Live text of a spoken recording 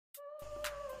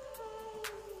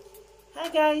Hi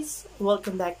guys!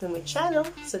 Welcome back to my channel.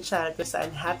 Sa channel kung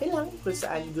saan happy lang, kung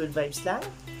saan good vibes lang.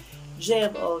 J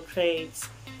of all trades.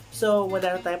 So,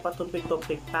 wala na tayong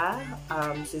patumpik-tumpik pa.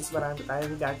 Since marami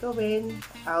tayong gagawin,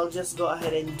 I'll just go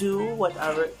ahead and do what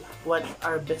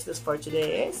our business for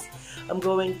today is. I'm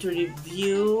going to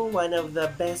review one of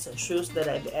the best shoes that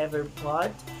I've ever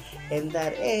bought. And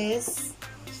that is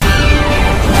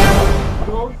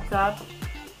Gold Cup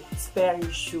Sperry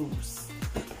shoes.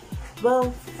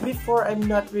 Well, before, I'm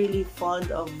not really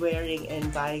fond of wearing and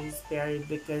buying Sperry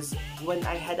because when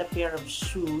I had a pair of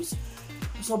shoes,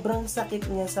 sobrang sakit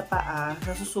niya sa paa,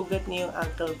 nasusugat niya yung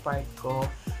ankle part ko.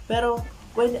 Pero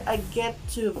when I get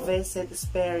to visit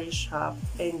Sperry shop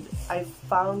and I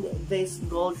found this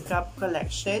Gold Cup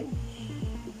collection,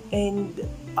 and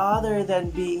other than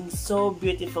being so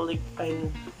beautifully and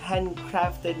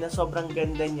handcrafted na sobrang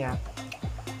ganda niya,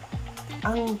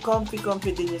 ang comfy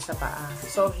din niya sa paa.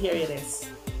 So here it is.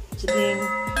 Chiding,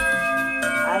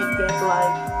 I get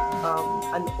like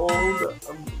an old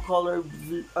color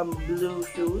blue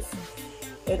shoes.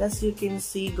 And as you can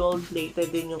see, gold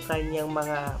plated din yung kanyang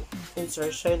mga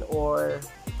insertion or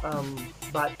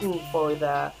button for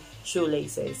the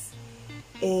shoelaces.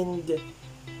 And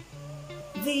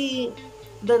the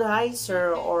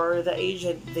riser or the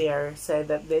agent there said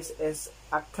that this is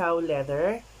a cow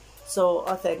leather. So,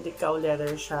 authentic cow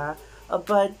leather siya.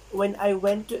 But when I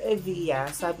went to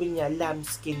Evia, sabi niya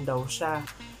lambskin daw siya.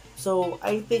 So,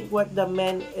 I think what the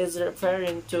man is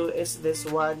referring to is this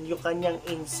one, yung kanyang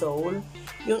insole.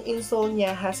 Yung insole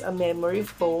niya has a memory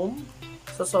foam.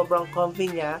 So, sobrang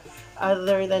comfy niya.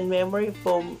 Other than memory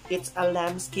foam, it's a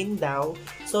lambskin daw.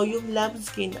 So, yung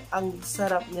lambskin, ang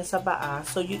sarap niya sa paa.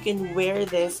 So, you can wear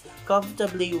this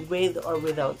comfortably with or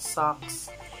without socks.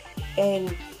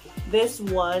 And this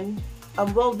one,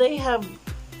 well, they have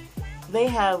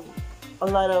a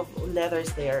lot of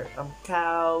leathers there.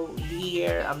 Cow,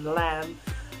 deer, lamb.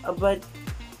 But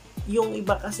yung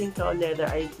iba kasing cow leather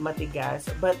ay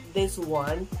matigas. But this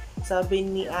one, sabi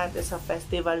ni ate sa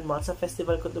festival mo, sa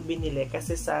festival ko to binili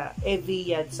kasi sa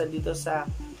Evia, dito sa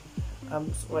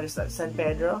what is that, San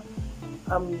Pedro,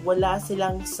 wala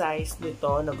silang size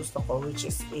nito na gusto ko, which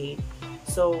is 8.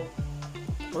 So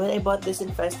when I bought this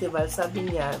in festival, sabi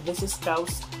niya, this is cow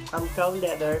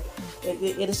leather.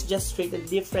 It is just treated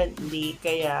differently,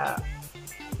 kaya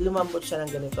lumambot siya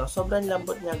ng ganito. Sobrang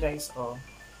lambot niya, guys, oh.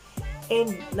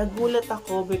 And nagulat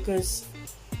ako because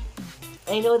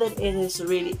I know that it is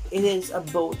a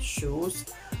boat shoes,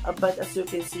 but as you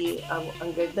can see,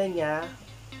 ang ganda niya.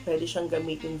 Pwede siyang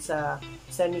gamitin sa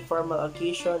semi-formal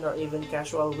occasion or even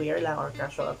casual wear lang or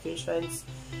casual occasions.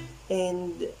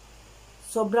 And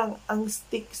sobrang ang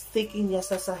sticky niya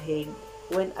sa sahig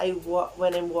when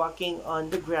I'm walking on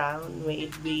the ground, may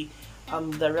it be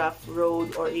the rough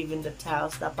road or even the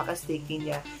tiles, napaka-sticky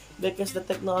niya because the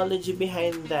technology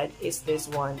behind that is this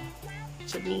one.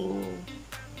 Chading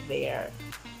there.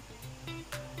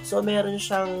 So meron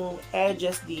siyang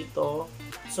edges dito.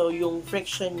 So yung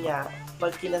friction niya,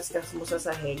 pag kinaskas mo sa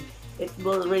sahig, it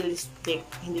will really stick,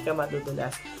 hindi ka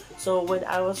madudulas. So when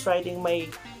I was riding my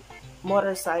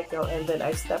motorcycle and then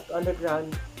I stepped on the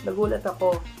ground, nagulat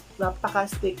ako,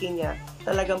 napaka-sticky niya.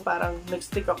 Talagang parang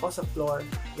nag-stick ako sa floor.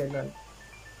 Ganon.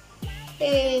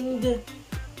 And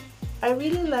I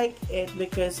really like it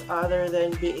because other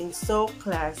than being so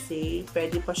classy,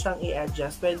 pwede pa siyang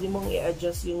i-adjust. Pwede mong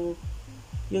i-adjust yung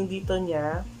dito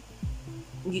niya.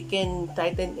 You can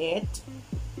tighten it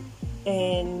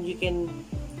and you can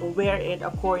wear it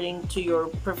according to your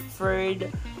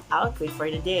preferred outfit for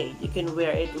the day. You can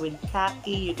wear it with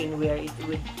khaki, you can wear it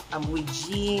with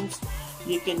jeans,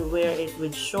 you can wear it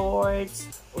with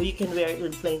shorts, or you can wear it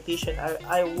with plain t-shirt.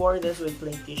 I wore this with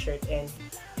plain t-shirt and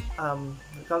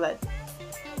we call that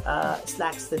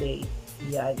slacks today.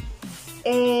 Yeah.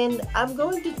 And I'm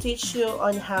going to teach you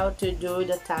on how to do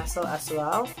the tassel as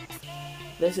well.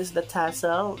 This is the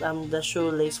tassel, the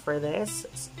shoelace for this.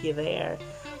 See there.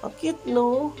 Oh, cute,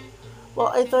 no? Well,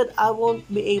 I thought I won't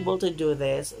be able to do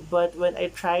this, but when I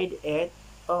tried it,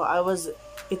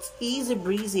 it's easy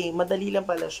breezy, madali lang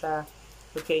pala siya.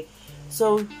 Okay,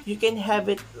 so you can have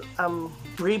it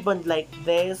ribbon like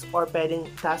this or pwedeng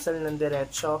tassel ng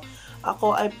diretso.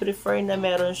 Ako, I prefer na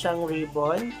meron siyang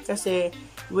ribbon kasi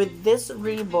with this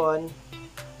ribbon,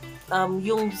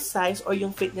 yung size or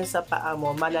yung fit niya sa paa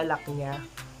mo, malalak niya.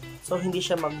 So, hindi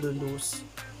siya maglo-loose.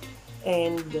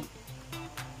 And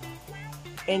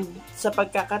sa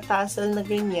pagkakatasal na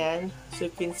ganyan, so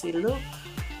you can see, look,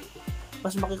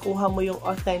 mas makikuha mo yung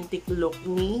authentic look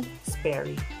ni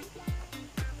Sperry.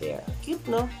 There. Cute,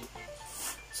 no?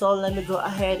 So, let me go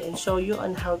ahead and show you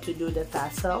on how to do the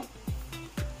tassel.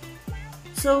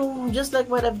 So, just like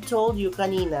what I've told you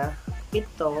kanina,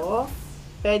 ito,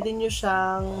 pwede nyo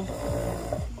siyang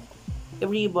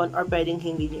i-ribbon or pwedeng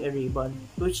hindi nyo i-ribbon,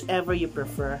 whichever you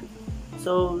prefer.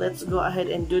 So, let's go ahead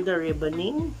and do the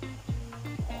ribboning.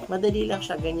 Madali lang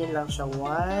siya, ganyan lang siya.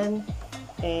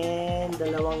 1 and 2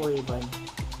 ribbon.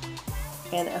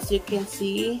 And as you can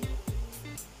see,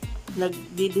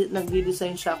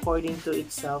 nagdi-design siya according to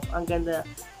itself. Ang ganda.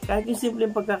 Kahit yung simpleng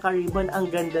pagkaka-ribbon,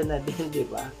 ang ganda na din, di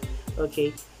ba?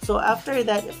 Okay. So, after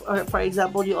that, or for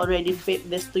example, you already fit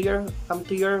this to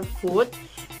your foot,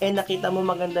 and nakita mo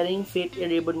maganda rin fit,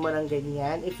 i-ribbon mo ng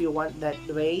ganyan if you want that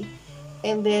way.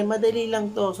 And then, madali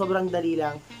lang to. Sobrang dali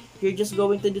lang. You're just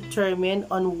going to determine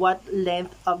on what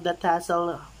length of the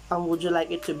tassel would you like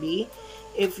it to be.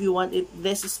 If you want it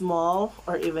this small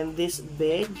or even this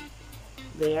big.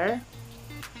 There.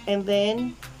 And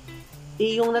then,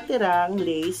 yung natirang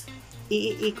lace,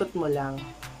 iikot mo lang.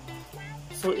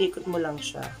 So, ikot mo lang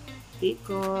siya.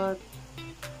 Ikot.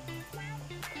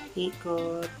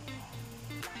 Ikot.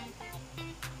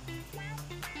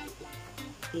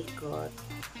 Ikot.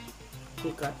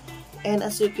 Ikot. And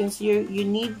as you can see, you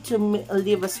need to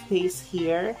leave a space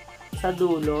here sa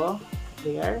dulo.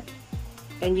 There.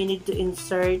 And you need to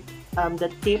insert the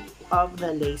tip of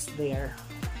the lace there.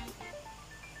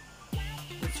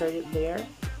 Insert it there.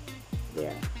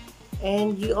 There.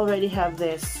 And you already have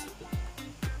this.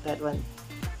 That one.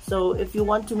 So, if you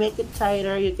want to make it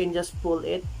tighter, you can just pull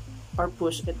it or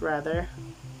push it rather.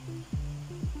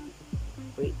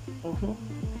 Wait.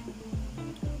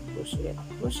 Push it.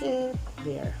 Push it.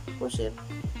 There. Push it.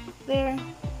 There.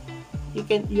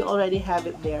 You already have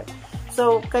it there.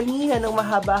 So, kanina nung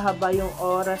mahaba-haba yung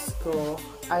oras ko,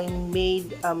 I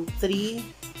made 3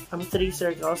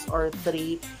 circles or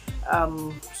 3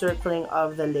 circling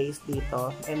of the lace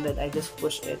dito, and then I just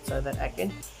push it so that I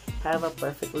can have a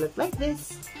perfect look like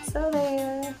this. So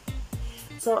there.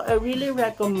 So I really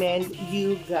recommend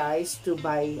you guys to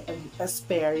buy a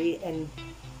Sperry and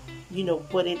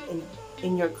put it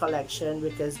in your collection,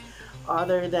 because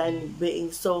other than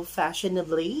being so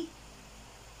fashionably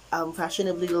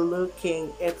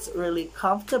looking, it's really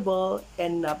comfortable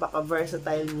and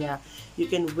napaka-versatile niya. You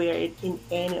can wear it in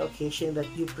any occasion that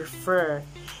you prefer.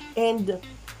 And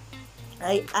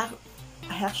I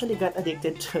actually got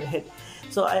addicted to it.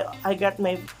 So I got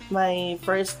my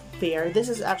first pair. This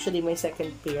is actually my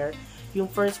second pair. Yung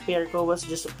first pair ko was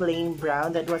just plain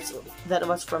brown. That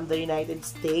was from the United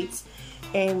States.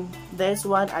 And this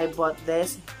one, I bought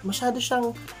this. Masyado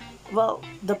siyang, well,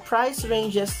 the price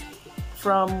ranges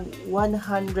from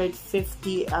 $150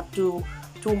 up to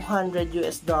 $200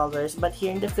 US, but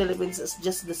here in the Philippines it's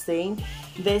just the same.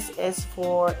 This is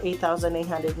for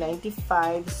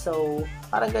 8,995, so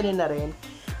parang ganun na rin.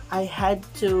 I had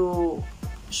to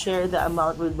share the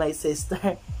amount with my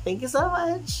sister. Thank you so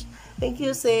much. Thank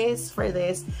you, sis, for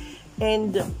this.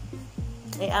 And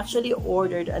I actually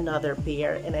ordered another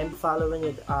pair and I'm following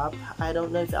it up. I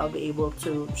don't know if I'll be able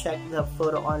to check the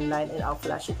photo online and I'll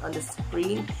flash it on the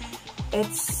screen.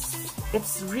 It's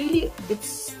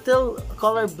still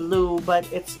color blue, but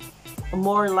it's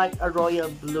more like a royal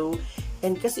blue.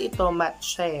 And kasi ito matte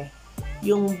siya eh.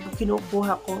 Yung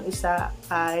kinukuha kong isa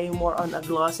ay more on a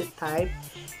glossy type,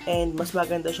 and mas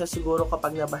maganda siya siguro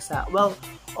kapag nabasa. Well,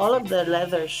 all of the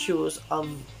leather shoes of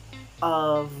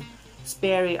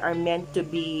Sperry are meant to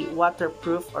be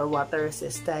waterproof or water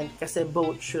resistant kasi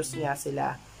boat shoes nga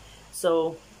sila.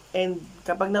 So, and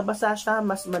kapag nabasa siya,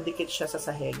 mas madikit siya sa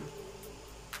sahig.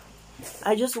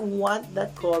 I just want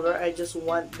that color. I just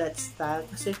want that style.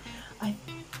 Kasi I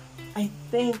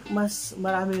think mas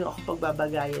marami yung ako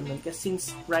pagbabagayan nun. Kasi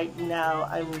since right now,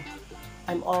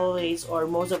 I'm always, or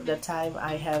most of the time,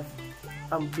 I have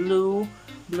blue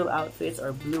outfits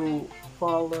or blue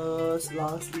polos,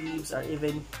 long sleeves, or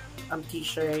even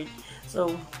t-shirt.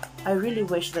 So I really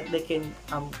wish that they can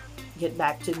get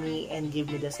back to me and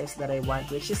give me the size that I want,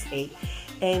 which is 8.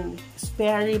 And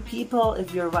Sperry people,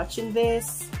 if you're watching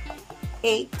this,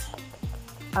 8,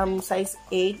 size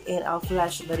 8, and I'll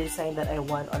flash the design that I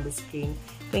want on the screen.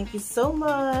 Thank you so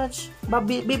much.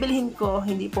 Bibilhin ko,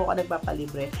 hindi po ako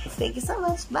nagpapalibre. Thank you so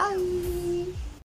much. Bye!